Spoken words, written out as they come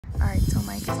Alright, so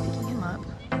Mike is picking him up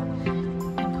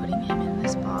and putting him in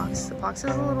this box. The box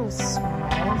is a little small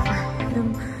for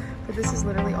him, but this is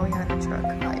literally all we had in the truck.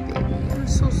 Hi, baby. I'm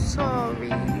so sorry.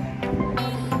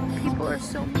 People are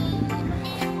so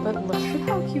mean. But look at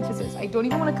how cute this is. I don't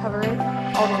even want to cover it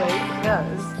all the way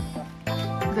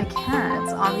because the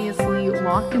cat's obviously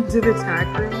walked into the tack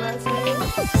room last night. And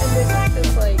this is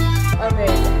just like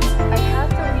amazing. I have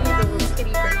to read the little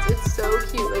kitty prints. It's so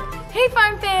cute. Like, hey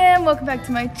Farm Fam! Welcome back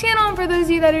to my channel. And for those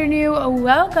of you that are new,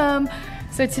 welcome.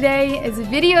 So today is a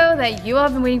video that you all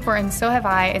have been waiting for, and so have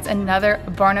I. It's another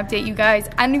barn update, you guys.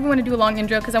 I don't even want to do a long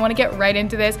intro because I want to get right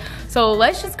into this. So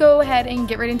let's just go ahead and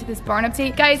get right into this barn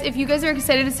update. Guys, if you guys are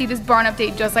excited to see this barn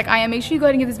update just like I am, make sure you go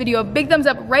ahead and give this video a big thumbs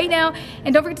up right now.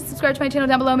 And don't forget to subscribe to my channel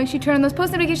down below. Make sure you turn on those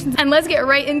post notifications, and let's get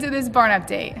right into this barn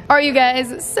update. All right, you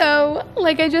guys. So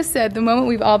like I just said, the moment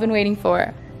we've all been waiting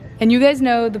for. And you guys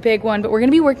know the big one, but we're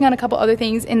gonna be working on a couple other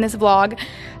things in this vlog.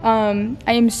 I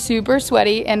am super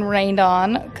sweaty and rained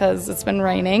on because it's been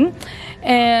raining.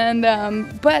 And,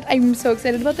 but I'm so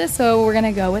excited about this. So we're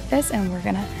gonna go with this and we're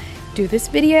gonna do this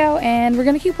video and we're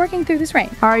gonna keep working through this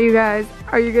rain. Are you guys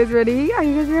ready? Are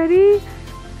you guys ready?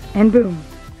 And boom,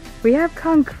 we have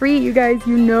concrete, you guys.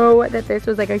 You know that this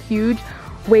was like a huge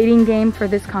waiting game for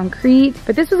this concrete,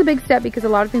 but this was a big step because a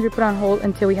lot of things were put on hold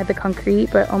until we had the concrete.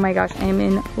 But oh my gosh, I am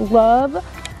in love.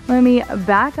 Let me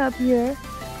back up here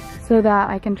so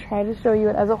that I can try to show you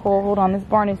it as a whole. Hold on, this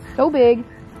barn is so big,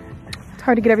 it's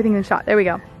hard to get everything in shot. There we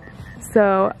go.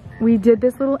 So we did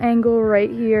this little angle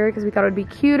right here because we thought it would be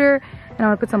cuter, and I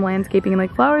want to put some landscaping and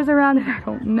like flowers around it. I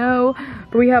don't know,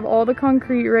 but we have all the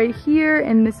concrete right here,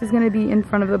 and this is going to be in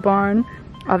front of the barn,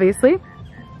 obviously.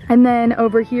 And then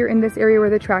over here in this area where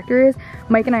the tractor is,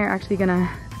 Mike and I are actually gonna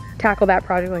tackle that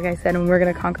project, like I said, and we're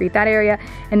gonna concrete that area,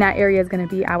 and that area is gonna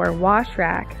be our wash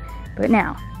rack. But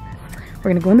now,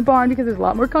 we're gonna go in the barn because there's a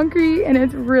lot more concrete, and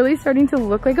it's really starting to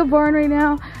look like a barn right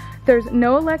now. There's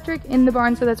no electric in the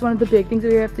barn, so that's one of the big things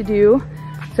that we have to do.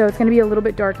 So it's gonna be a little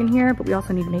bit dark in here, but we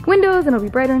also need to make windows, and it'll be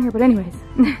brighter in here. But anyways,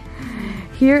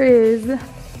 here is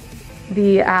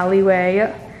the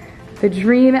alleyway. The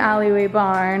dream alleyway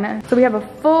barn. So we have a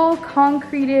full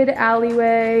concreted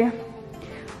alleyway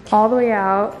all the way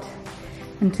out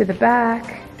and to the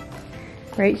back.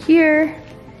 Right here,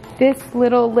 this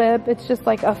little lip, it's just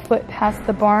like a foot past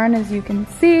the barn, as you can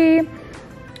see.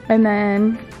 And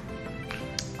then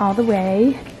all the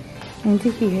way into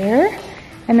here.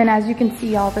 And then as you can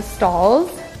see, all the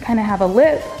stalls kind of have a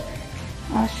lip.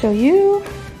 I'll show you.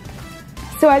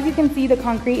 So as you can see, the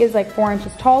concrete is like 4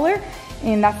 inches taller.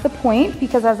 And that's the point,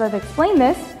 because as I've explained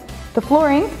this, the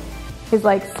flooring is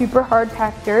like super hard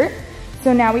packed dirt.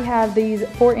 So now we have these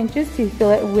 4 inches to fill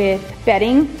it with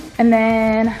bedding. And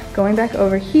then going back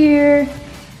over here,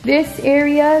 this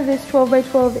area, this 12 by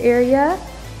 12 area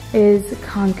is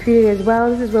concrete as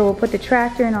well. This is where we'll put the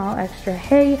tractor and all extra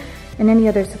hay and any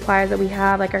other supplies that we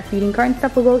have, like our feeding cart and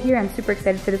stuff will go here. I'm super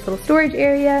excited for this little storage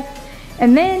area.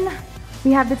 And then we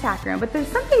have the tack room, but there's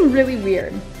something really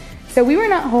weird. So we were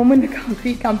not home when the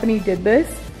concrete company did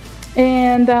this,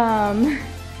 and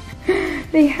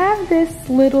they have this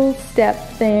little step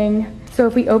thing. So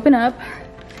if we open up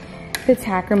the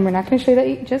tack room, we're not gonna show you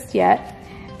that just yet,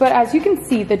 but as you can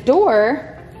see, the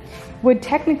door would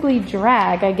technically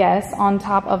drag, I guess, on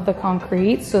top of the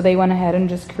concrete. So they went ahead and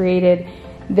just created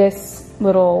this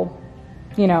little,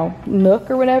 you know, nook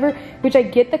or whatever, which I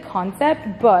get the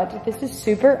concept, but this is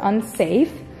super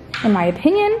unsafe, in my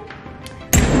opinion.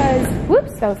 Because,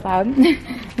 whoops, that was loud.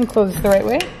 Let me close this the right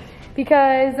way.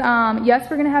 Because, yes,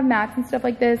 we're gonna have mats and stuff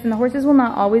like this, and the horses will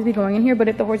not always be going in here, but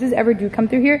if the horses ever do come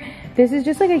through here, this is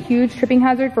just like a huge tripping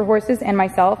hazard for horses and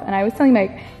myself. And I was telling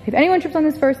Mike, if anyone trips on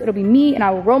this first, it'll be me, and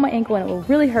I will roll my ankle, and it will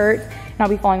really hurt, and I'll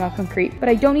be falling on concrete. But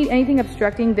I don't need anything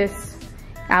obstructing this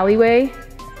alleyway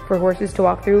for horses to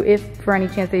walk through if for any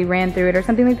chance they ran through it or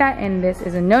something like that, and this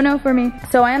is a no-no for me.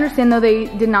 So I understand though they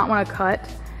did not want to cut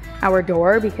our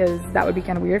door because that would be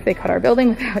kind of weird if they cut our building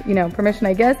without, you know, permission,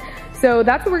 I guess. So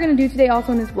that's what we're gonna do today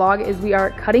also in this vlog, is we are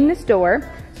cutting this door.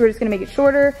 So we're just gonna make it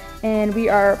shorter, and we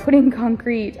are putting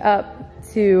concrete up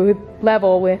to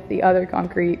level with the other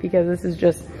concrete because this is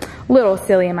just a little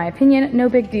silly in my opinion. No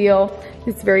big deal.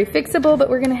 It's very fixable, but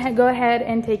we're gonna go ahead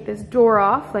and take this door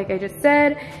off like I just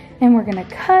said, and we're gonna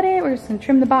cut it. We're just gonna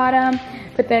trim the bottom.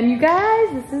 But then you guys,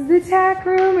 this is the tack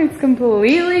room. It's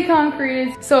completely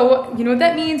concreted. So you know what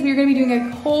that means? We're gonna be doing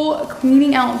a whole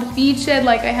cleaning out the feed shed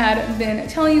like I had been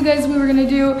telling you guys we were gonna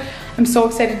do. I'm so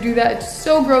excited to do that. It's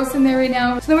so gross in there right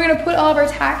now. So then we're gonna put all of our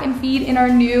tack and feed in our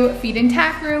new feed and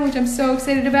tack room, which I'm so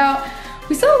excited about.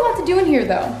 We still have a lot to do in here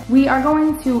though. We are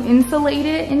going to insulate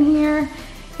it in here,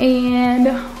 And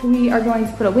we are going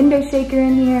to put a window shaker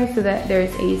in here so that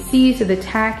there's AC, so the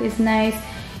tack is nice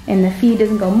and the feed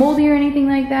doesn't go moldy or anything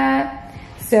like that.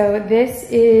 So this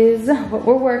is what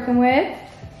we're working with.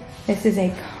 This is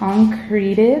a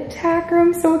concreted tack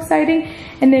room, so exciting.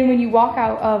 And then when you walk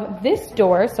out of this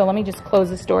door, so let me just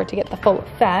close this door to get the full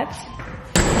effect.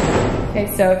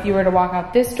 Okay, so if you were to walk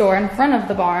out this door in front of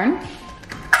the barn,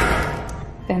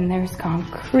 then there's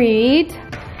concrete.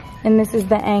 And this is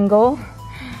the angle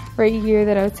right here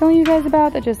that I was telling you guys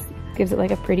about that just gives it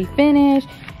like a pretty finish.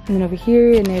 And then over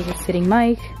here, and there's a sitting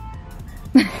mic.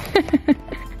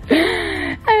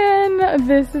 And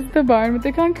this is the barn with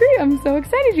the concrete. I'm so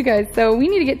excited, you guys. So we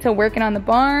need to get to working on the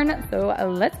barn. So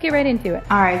let's get right into it.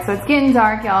 All right, so it's getting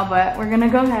dark, y'all, but we're gonna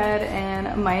go ahead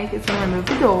and Mike is gonna remove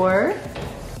the door.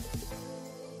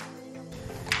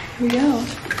 Here we go.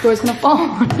 The door's gonna fall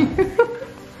on you.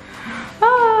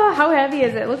 Ah, how heavy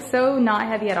is it? It looks so not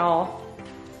heavy at all.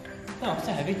 No, it's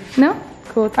not heavy. No?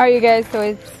 Cool. All right, you guys, so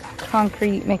it's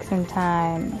concrete mixing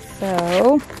time.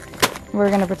 So we're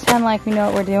gonna pretend like we know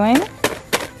what we're doing.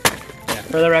 Yeah,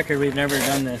 for the record, we've never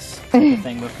done this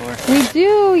thing before. We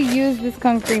do use this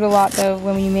concrete a lot though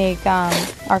when we make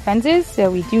our fences,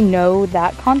 so we do know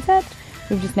that concept.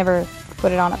 We've just never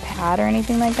put it on a pad or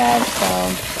anything like that, so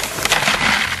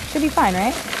should be fine,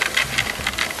 right?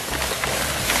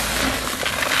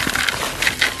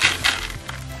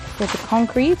 So the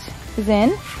concrete is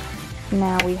in.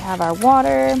 Now we have our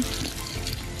water.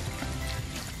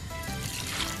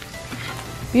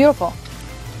 Beautiful.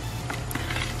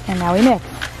 And now we mix.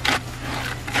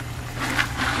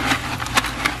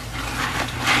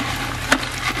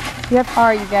 Yep, all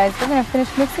right, you guys, we're gonna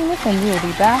finish mixing this and we will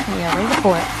be back and we are ready to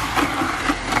pour it.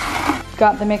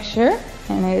 Got the mixture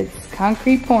and it's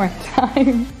concrete pouring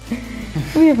time.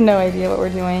 We have no idea what we're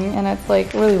doing and it's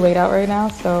like really late out right now,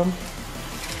 so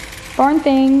barn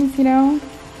things, you know.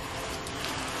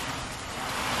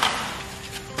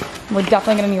 We're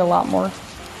definitely gonna need a lot more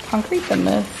concrete than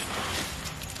this.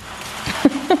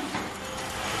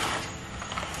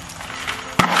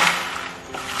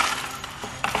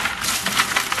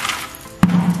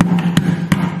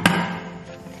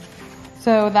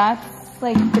 So that's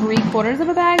like 3/4 of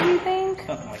a bag, you think?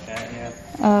 Something like that,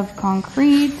 yeah. Of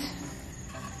concrete.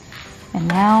 And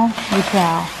now we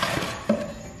trowel.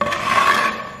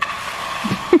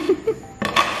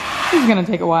 This is gonna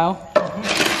take a while.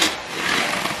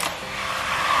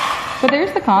 But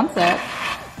there's the concept.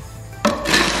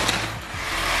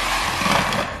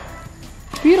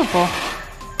 Beautiful.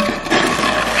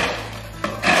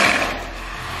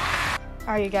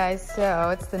 All right, you guys, so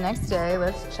it's the next day.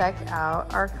 Let's check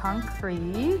out our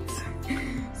concrete.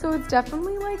 So it's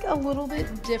definitely like a little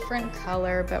bit different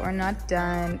color, but we're not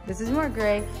done. This is more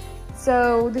gray.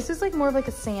 So this is like more of like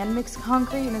a sand mixed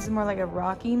concrete, and this is more like a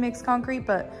rocky mixed concrete,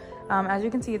 but as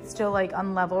you can see, it's still like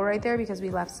unlevel right there because we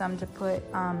left some to put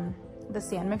the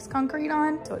sand mixed concrete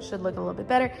on, so it should look a little bit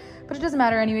better, but it doesn't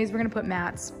matter anyways. We're gonna put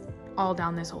mats all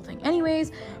down this whole thing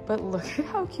anyways, but look at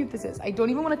how cute this is. I don't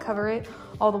even want to cover it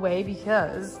all the way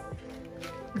because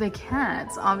the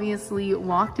cats obviously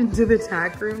walked into the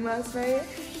tack room last night,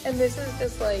 and this is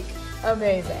just like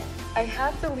amazing. I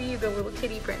have to leave the little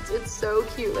kitty prints. It's so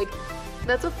cute. Like,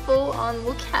 that's a full-on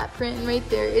little cat print right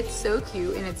there. It's so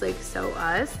cute, and it's like so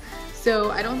us.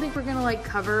 So I don't think we're gonna like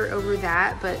cover over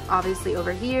that, but obviously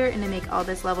over here, and to make all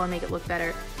this level and make it look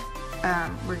better,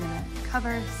 we're gonna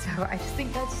cover. So I just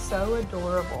think that's so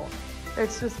adorable.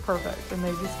 It's just perfect. And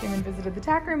they just came and visited the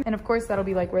tack room. And of course that'll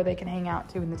be like where they can hang out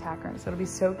too in the tack room. So it'll be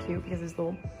so cute because there's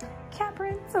little cat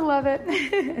prints. I love it.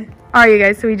 All right, you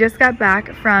guys, so we just got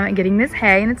back from getting this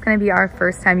hay, and it's gonna be our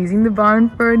first time using the barn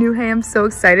for a new hay. I'm so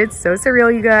excited, so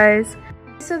surreal, you guys.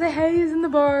 So the hay is in the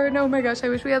barn. Oh my gosh, I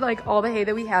wish we had like all the hay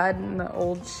that we had in the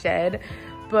old shed,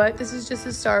 but this is just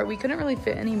a start. We couldn't really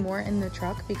fit any more in the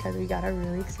truck because we got a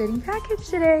really exciting package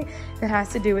today that has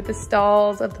to do with the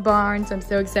stalls of the barn, so I'm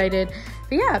so excited.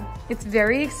 But yeah, it's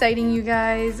very exciting, you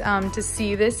guys, to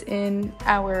see this in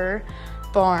our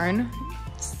barn.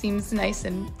 It seems nice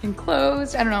and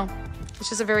enclosed. I don't know. It's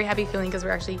just a very happy feeling because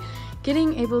we're actually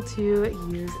getting able to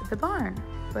use the barn,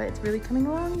 but it's really coming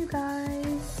along, you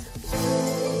guys.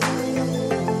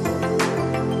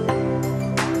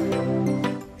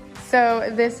 So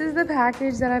this is the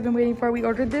package that I've been waiting for. We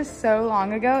ordered this so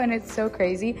long ago, and it's so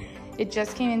crazy. It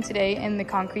just came in today, and the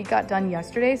concrete got done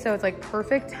yesterday, so it's like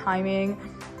perfect timing.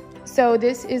 So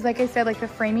this is, like I said, like the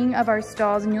framing of our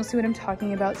stalls, and you'll see what I'm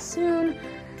talking about soon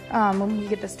when we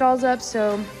get the stalls up.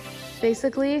 So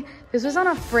basically, this was on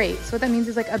a freight. So what that means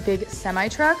is like a big semi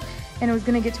truck, and it was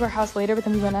gonna get to our house later, but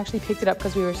then we went and actually picked it up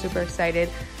because we were super excited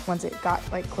once it got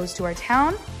like close to our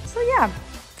town. So yeah,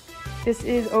 This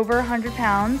is over 100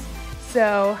 pounds.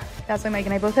 So that's why Mike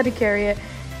and I both had to carry it.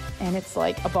 And it's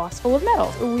like a box full of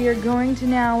metal. We are going to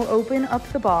now open up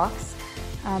the box,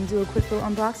 do a quick little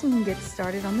unboxing and get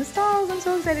started on the stalls. I'm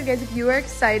so excited, guys. If you are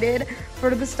excited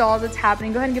for the stalls that's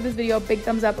happening, go ahead and give this video a big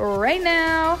thumbs up right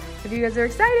now. If you guys are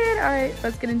excited, all right,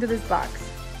 let's get into this box.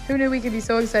 Who knew we could be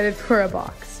so excited for a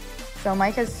box? So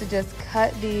Mike has to just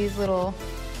cut these little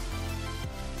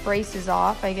braces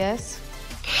off, I guess.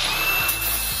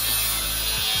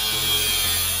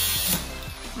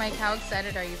 Mike, how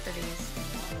excited are you for these?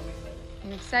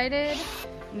 You excited?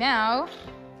 Now,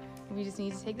 we just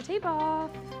need to take the tape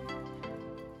off.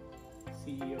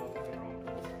 CEO.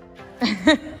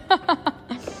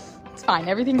 It's fine,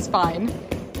 everything's fine.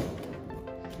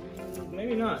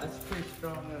 Maybe not, that's pretty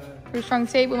strong. Pretty strong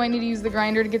tape. We might need to use the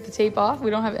grinder to get the tape off. We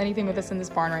don't have anything with us in this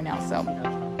barn right now, so.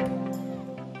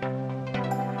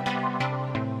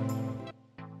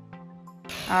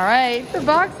 All right, the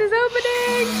box is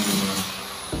opening.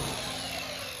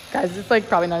 Guys, it's like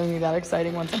probably not even that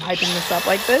exciting once I'm hyping this up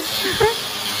like this.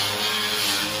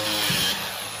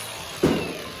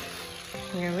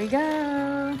 Here we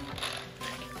go.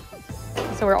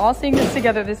 So we're all seeing this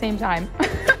together at the same time.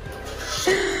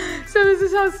 So this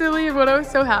is how silly and what I was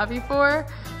so happy for.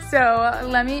 So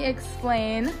let me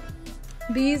explain.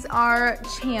 These are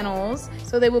channels.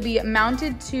 So they will be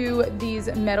mounted to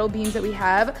these metal beams that we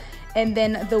have. And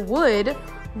then the wood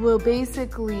will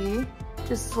basically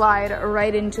just slide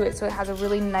right into it, so it has a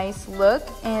really nice look.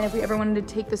 And if we ever wanted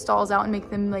to take the stalls out and make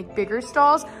them like bigger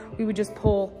stalls, we would just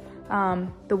pull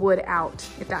the wood out,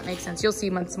 if that makes sense. You'll see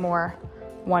once more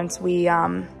once we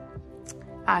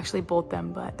actually bolt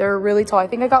them, but they're really tall. I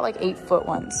think I got like 8-foot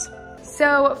ones.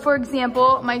 So for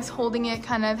example, Mike's holding it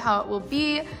kind of how it will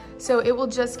be. So it will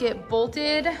just get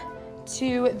bolted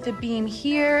to the beam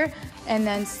here, and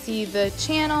then see the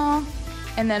channel,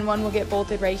 and then one will get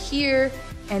bolted right here,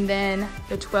 and then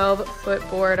the 12-foot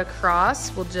board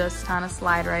across will just kind of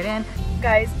slide right in.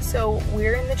 Guys, so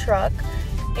we're in the truck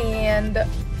and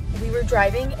we were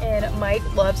driving, and Mike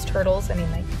loves turtles. I mean,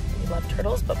 like, we love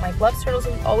turtles, but Mike loves turtles,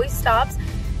 and he always stops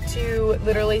to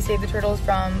literally save the turtles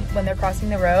from when they're crossing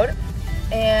the road.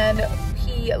 And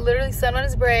he literally slammed on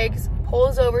his brakes,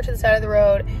 pulls over to the side of the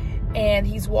road, and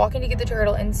he's walking to get the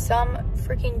turtle, and some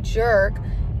freaking jerk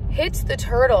hits the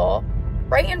turtle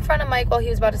right in front of Mike while he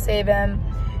was about to save him.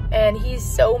 And he's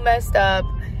so messed up.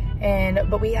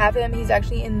 But we have him, he's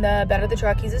actually in the bed of the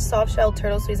truck. He's a soft-shelled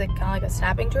turtle, so he's like kind of like a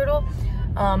snapping turtle.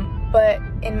 But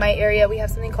in my area, we have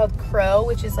something called CROW,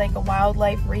 which is like a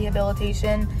wildlife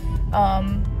rehabilitation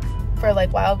for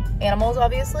like wild animals,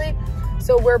 obviously.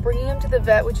 So we're bringing him to the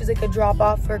vet, which is like a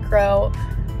drop-off for CROW.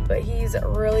 But he's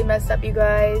really messed up, you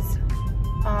guys.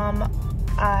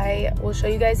 I will show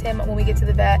you guys him when we get to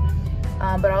the vet.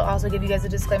 But I'll also give you guys a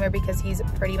disclaimer because he's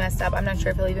pretty messed up. I'm not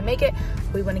sure if he'll even make it.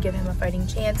 We want to give him a fighting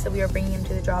chance, so we are bringing him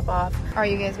to the drop-off. All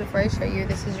right, you guys, before I show you,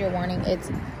 this is your warning.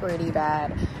 It's pretty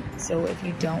bad. So if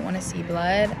you don't want to see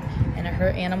blood and a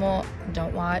hurt animal,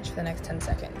 don't watch for the next 10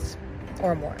 seconds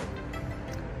or more.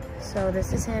 So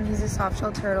this is him. He's a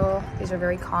soft-shell turtle. These are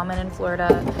very common in Florida.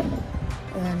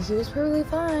 And he was perfectly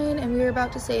fine, and we were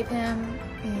about to save him,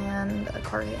 and a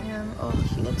car hit him. Oh,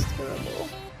 he looks terrible.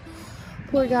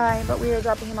 Poor guy, but we are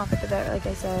dropping him off at the vet, like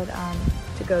I said,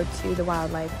 to go to the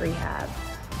wildlife rehab.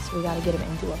 So we got to get him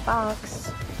into a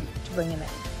box to bring him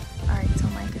in. All right, so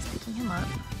Mike is picking him up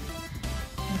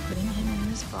and putting him in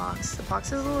this box. The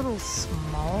box is a little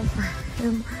small for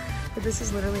him, but this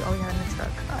is literally all we had in the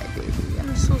truck. Hi, baby.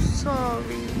 I'm so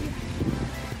sorry.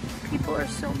 People are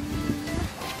so mean.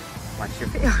 Watch your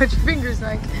fingers,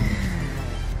 Mike.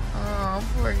 Oh,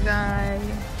 poor guy.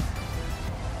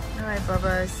 All right,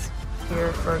 Bubba's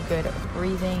here for good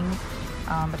breathing,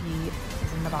 but he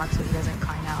is in the box so he doesn't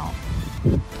climb out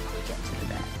when we get to the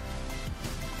vet.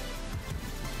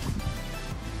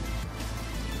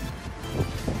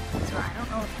 So I don't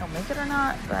know if he'll make it or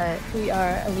not, but we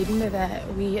are leaving the vet.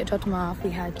 We dropped him off. We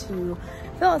had to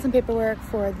fill out some paperwork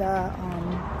for the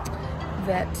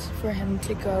vet for him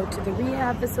to go to the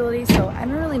rehab facility, so I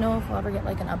don't really know if we'll ever get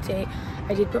like an update.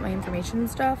 I did put my information and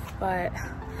stuff, but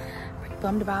I'm pretty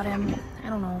bummed about him. I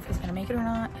don't know if he's gonna make it or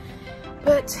not,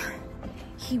 but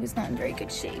he was not in very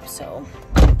good shape, so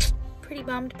pretty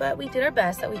bummed, but we did our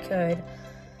best that we could.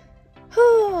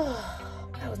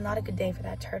 That was not a good day for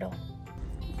that turtle.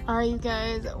 All right, you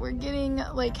guys, we're getting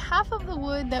like half of the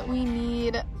wood that we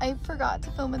need. I forgot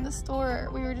to film in the store.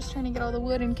 We were just trying to get all the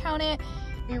wood and count it.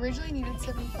 We originally needed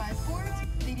 75 boards.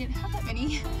 They didn't have that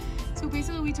many. So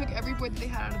basically we took every board that they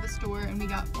had out of the store and we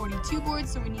got 42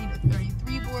 boards. So we need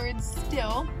 33 boards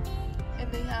still.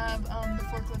 And they have the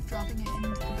forklift dropping it into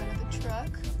the bed of the truck.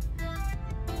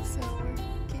 So we're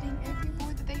getting every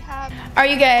board that they have. All right,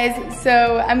 you guys,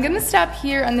 so I'm gonna stop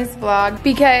here on this vlog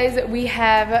because we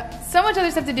have so much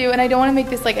other stuff to do and I don't wanna make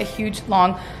this like a huge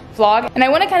long vlog. And I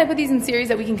wanna kind of put these in series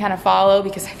that we can kind of follow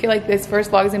because I feel like this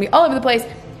first vlog is gonna be all over the place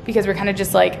because we're kind of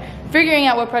just like figuring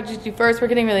out what projects to do first. We're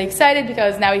getting really excited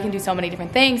because now we can do so many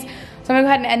different things. So I'm gonna go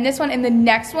ahead and end this one. In the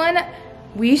next one,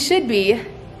 we should be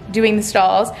doing the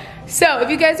stalls. So if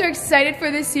you guys are excited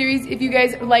for this series, if you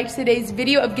guys liked today's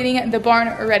video of getting the barn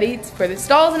ready for the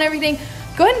stalls and everything,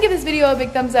 go ahead and give this video a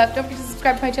big thumbs up. Don't forget to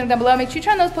subscribe to my channel down below. Make sure you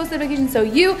turn on those post notifications so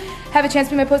you have a chance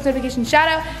to be my post notification shout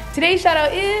out. Today's shout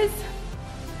out is,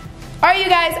 all right, you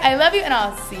guys, I love you and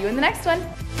I'll see you in the next one.